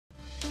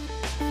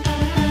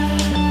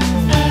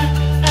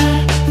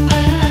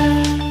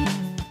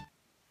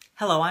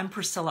Hello, I'm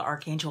Priscilla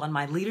Archangel, and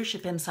my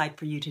leadership insight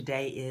for you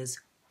today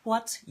is,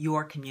 what's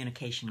your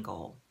communication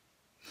goal?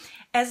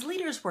 As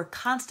leaders, we're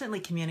constantly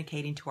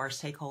communicating to our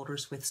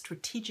stakeholders with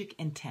strategic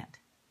intent.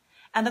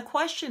 And the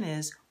question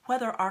is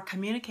whether our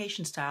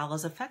communication style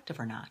is effective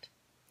or not.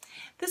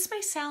 This may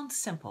sound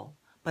simple,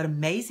 but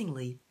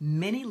amazingly,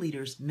 many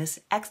leaders miss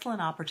excellent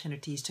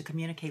opportunities to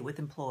communicate with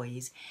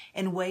employees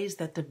in ways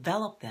that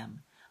develop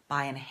them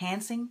by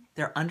enhancing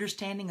their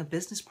understanding of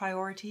business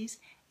priorities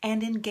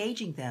and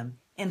engaging them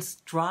in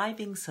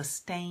driving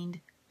sustained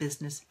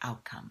business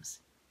outcomes.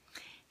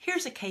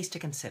 Here's a case to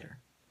consider.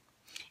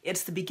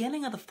 It's the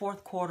beginning of the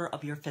fourth quarter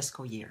of your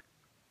fiscal year.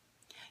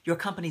 Your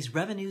company's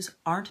revenues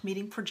aren't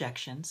meeting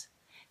projections,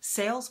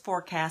 sales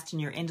forecasts in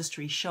your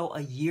industry show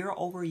a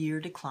year-over-year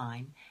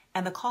decline,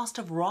 and the cost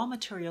of raw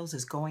materials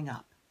is going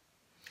up.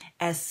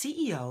 As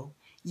CEO,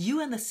 you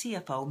and the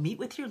CFO meet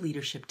with your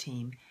leadership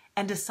team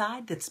and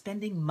decide that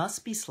spending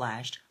must be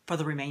slashed for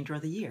the remainder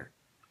of the year,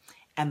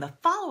 and the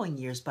following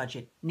year's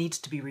budget needs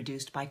to be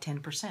reduced by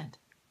 10%.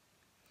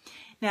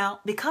 Now,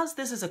 because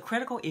this is a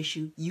critical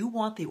issue, you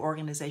want the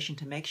organization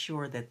to make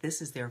sure that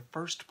this is their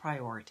first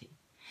priority.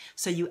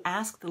 So you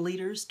ask the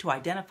leaders to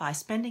identify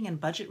spending and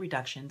budget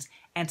reductions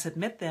and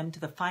submit them to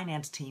the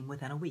finance team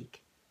within a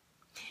week.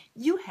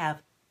 You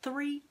have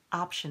three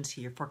options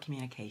here for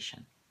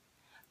communication.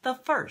 The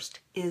first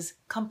is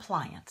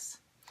compliance.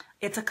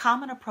 It's a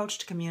common approach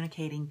to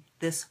communicating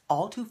this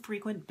all too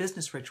frequent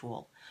business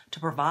ritual to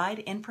provide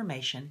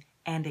information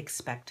and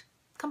expect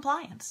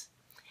compliance.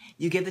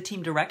 You give the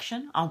team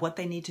direction on what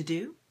they need to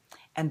do,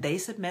 and they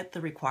submit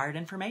the required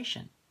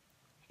information.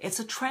 It's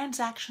a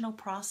transactional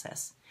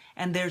process,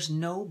 and there's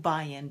no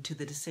buy-in to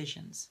the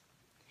decisions.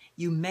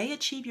 You may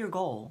achieve your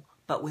goal,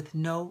 but with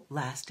no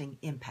lasting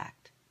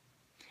impact.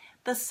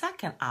 The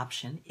second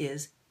option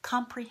is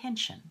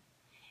comprehension.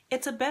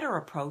 It's a better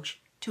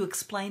approach to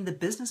explain the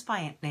business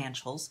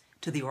financials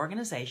to the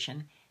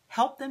organization,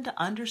 help them to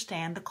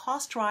understand the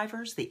cost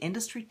drivers, the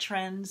industry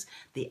trends,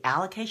 the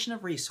allocation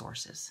of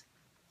resources.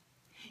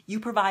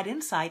 You provide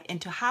insight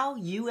into how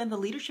you and the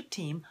leadership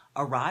team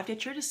arrived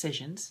at your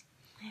decisions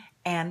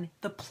and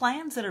the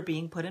plans that are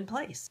being put in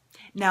place.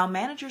 Now,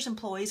 managers and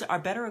employees are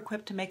better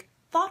equipped to make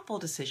thoughtful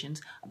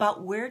decisions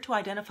about where to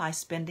identify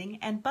spending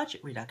and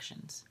budget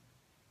reductions.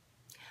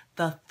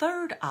 The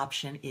third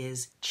option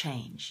is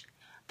change.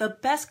 The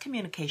best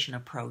communication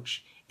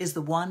approach is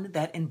the one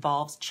that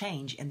involves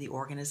change in the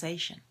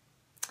organization.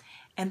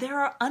 And there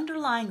are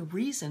underlying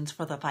reasons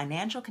for the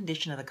financial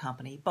condition of the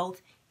company,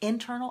 both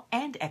internal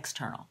and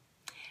external.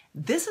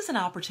 This is an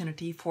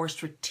opportunity for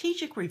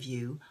strategic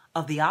review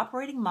of the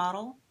operating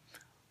model,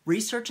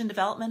 research and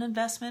development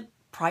investment,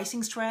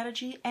 pricing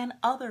strategy, and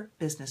other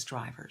business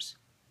drivers.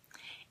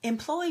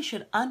 Employees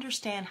should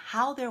understand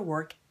how their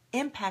work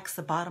impacts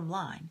the bottom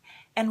line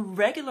and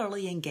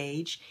regularly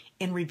engage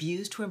in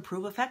reviews to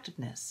improve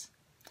effectiveness.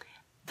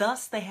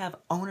 Thus, they have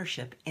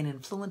ownership in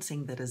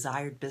influencing the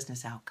desired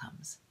business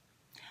outcomes.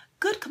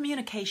 Good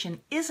communication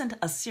isn't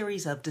a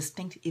series of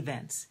distinct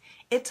events.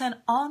 It's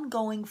an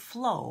ongoing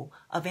flow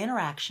of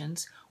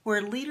interactions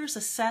where leaders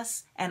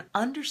assess and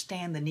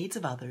understand the needs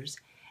of others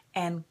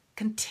and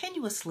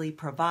continuously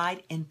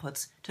provide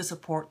inputs to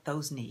support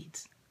those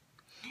needs.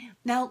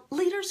 Now,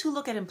 leaders who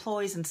look at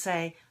employees and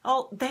say,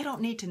 "Oh, they don't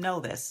need to know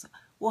this,"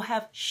 will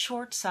have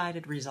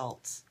short-sighted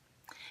results.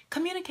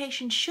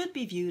 Communication should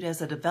be viewed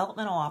as a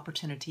developmental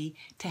opportunity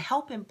to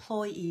help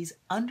employees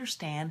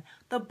understand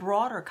the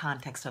broader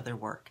context of their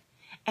work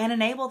and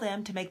enable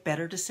them to make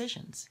better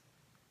decisions.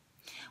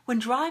 When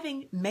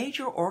driving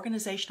major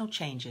organizational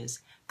changes,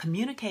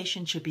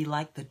 communication should be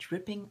like the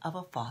dripping of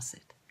a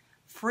faucet,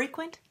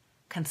 frequent,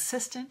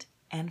 consistent,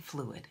 and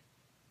fluid.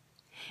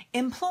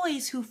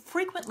 Employees who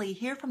frequently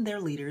hear from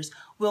their leaders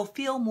will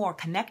feel more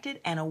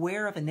connected and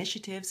aware of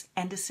initiatives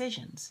and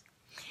decisions.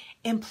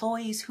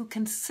 Employees who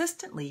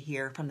consistently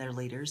hear from their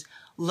leaders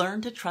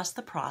learn to trust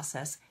the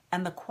process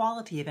and the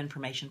quality of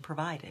information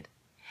provided.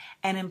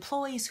 And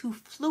employees who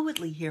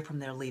fluidly hear from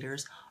their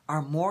leaders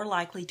are more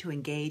likely to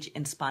engage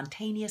in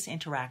spontaneous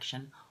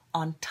interaction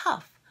on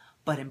tough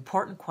but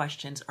important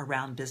questions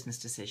around business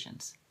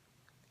decisions.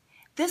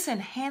 This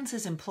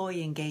enhances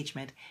employee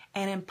engagement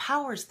and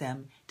empowers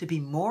them to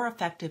be more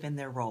effective in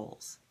their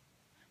roles.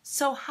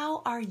 So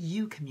how are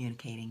you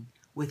communicating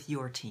with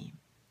your team?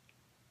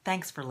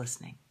 Thanks for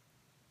listening.